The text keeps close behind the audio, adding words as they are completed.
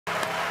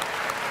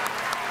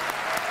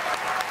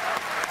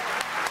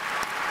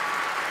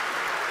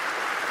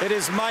It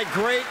is my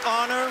great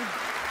honor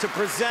to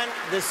present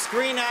the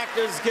Screen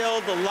Actors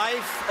Guild the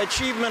Life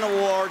Achievement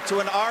Award to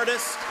an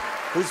artist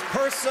whose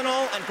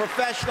personal and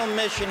professional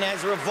mission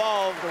has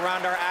revolved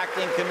around our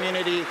acting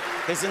community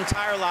his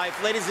entire life.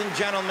 Ladies and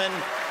gentlemen,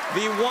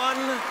 the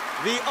one,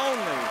 the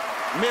only,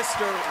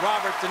 Mr.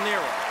 Robert De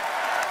Niro.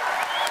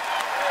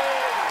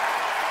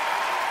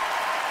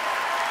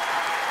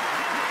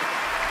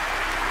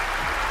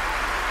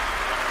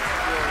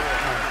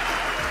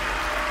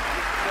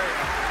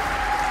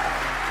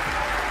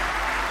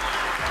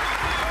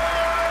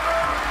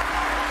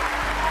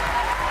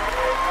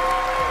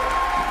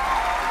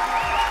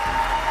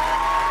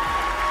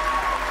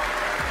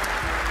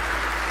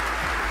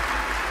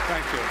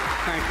 Thank you.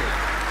 Thank you.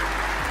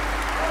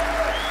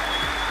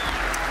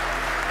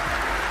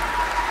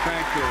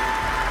 Thank you.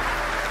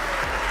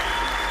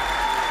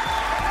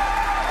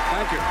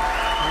 Thank you.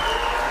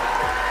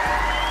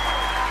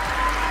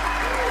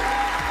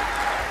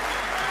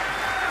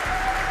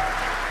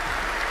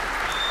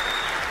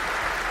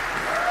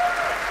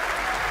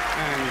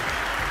 And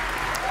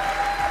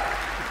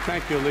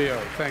thank you, Leo.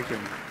 Thank you.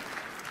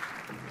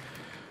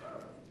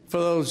 For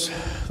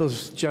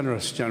those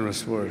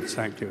generous words.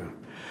 Thank you.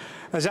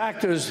 As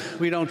actors,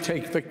 we don't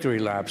take victory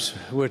laps.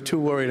 We're too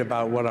worried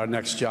about what our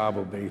next job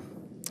will be.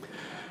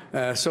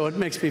 So it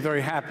makes me very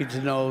happy to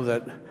know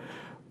that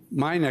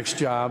my next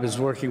job is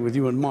working with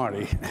you and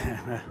Marty.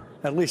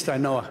 At least I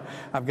know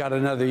I've got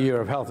another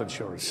year of health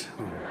insurance.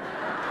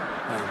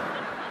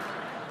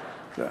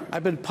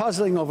 I've been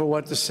puzzling over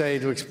what to say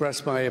to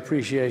express my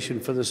appreciation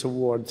for this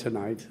award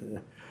tonight.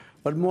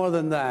 But more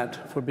than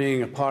that, for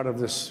being a part of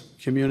this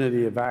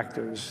community of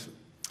actors,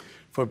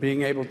 for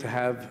being able to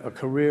have a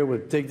career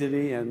with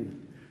dignity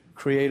and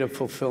creative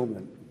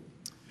fulfillment.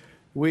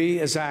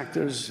 We, as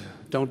actors,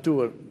 don't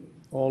do it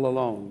all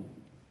alone.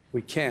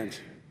 We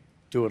can't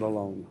do it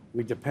alone.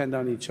 We depend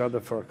on each other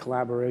for a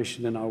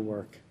collaboration in our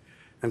work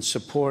and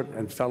support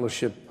and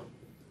fellowship,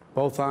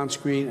 both on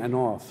screen and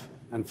off.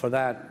 And for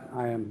that,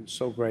 I am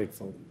so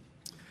grateful.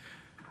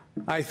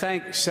 I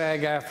thank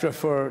SAG-AFTRA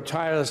for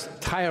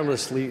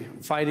tirelessly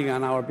fighting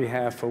on our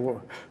behalf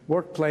for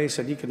workplace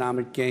and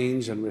economic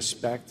gains and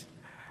respect.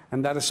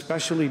 And that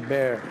especially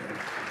bears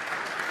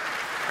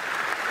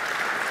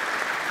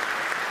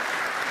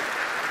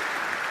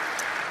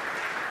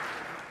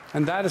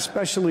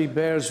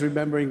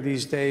remembering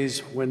these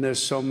days when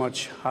there's so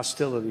much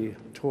hostility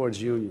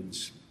towards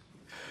unions.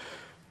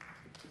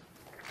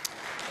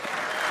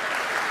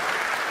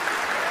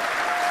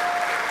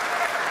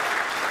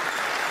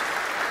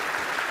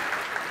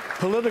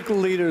 Political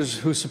leaders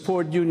who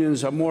support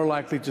unions are more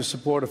likely to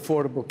support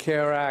Affordable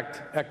Care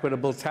Act,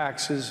 equitable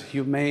taxes,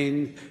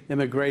 humane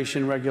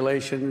immigration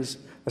regulations,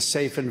 a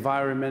safe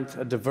environment,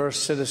 a diverse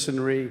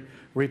citizenry,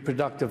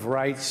 reproductive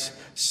rights,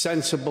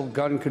 sensible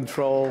gun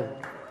control,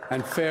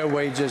 and fair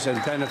wages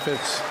and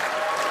benefits.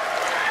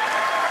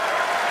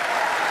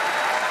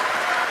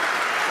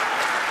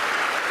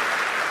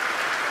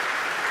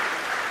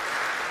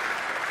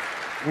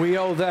 We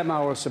owe them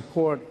our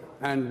support,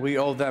 and we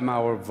owe them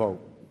our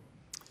vote.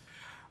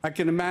 I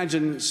can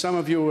imagine some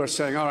of you are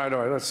saying, all right,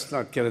 let's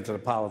not get into the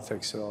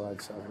politics and all that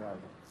stuff.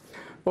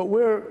 But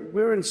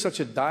we're in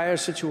such a dire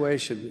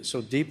situation, so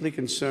deeply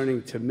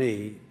concerning to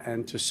me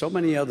and to so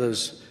many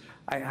others,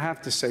 I have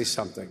to say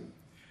something.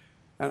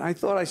 And I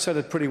thought I said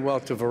it pretty well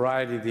to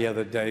Variety the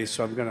other day,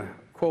 so I'm going to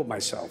quote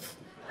myself.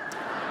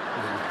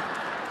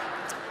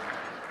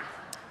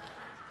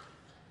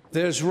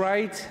 There's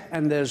right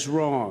and there's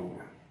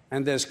wrong,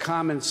 and there's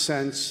common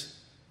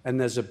sense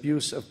and there's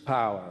abuse of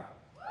power.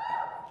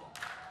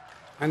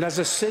 And as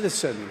a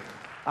citizen,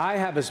 I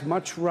have as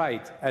much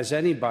right as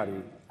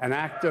anybody, an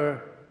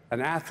actor, an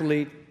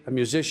athlete, a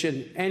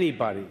musician,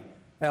 anybody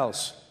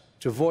else,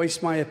 to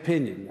voice my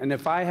opinion. And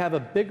if I have a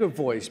bigger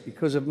voice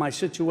because of my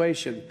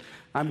situation,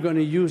 I'm going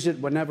to use it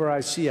whenever I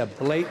see a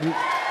blatant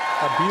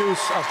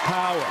abuse of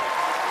power.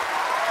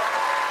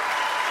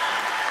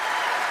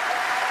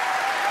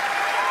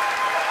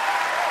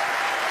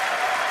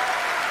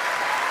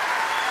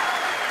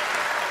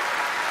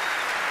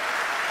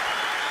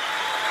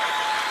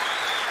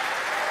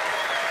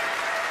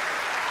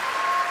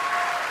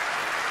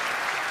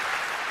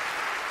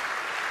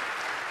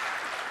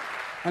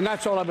 And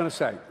that's all I'm going to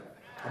say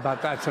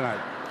about that tonight.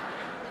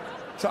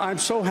 So I'm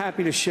so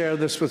happy to share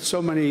this with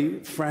so many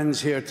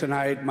friends here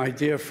tonight. My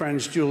dear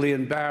friends Julie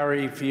and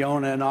Barry,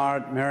 Fiona and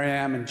Art,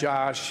 Mariam and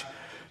Josh,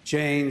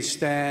 Jane,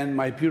 Stan,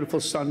 my beautiful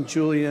son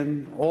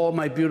Julian, all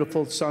my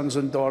beautiful sons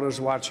and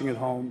daughters watching at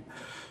home,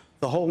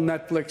 the whole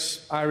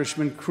Netflix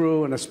Irishman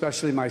crew, and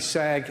especially my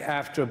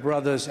SAG-AFTRA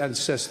brothers and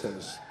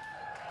sisters.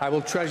 I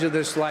will treasure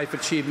this Life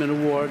Achievement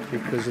Award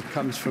because it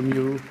comes from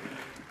you,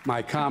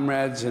 my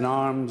comrades in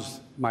arms,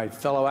 my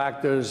fellow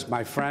actors,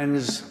 my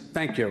friends.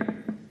 Thank you.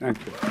 Thank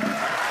you.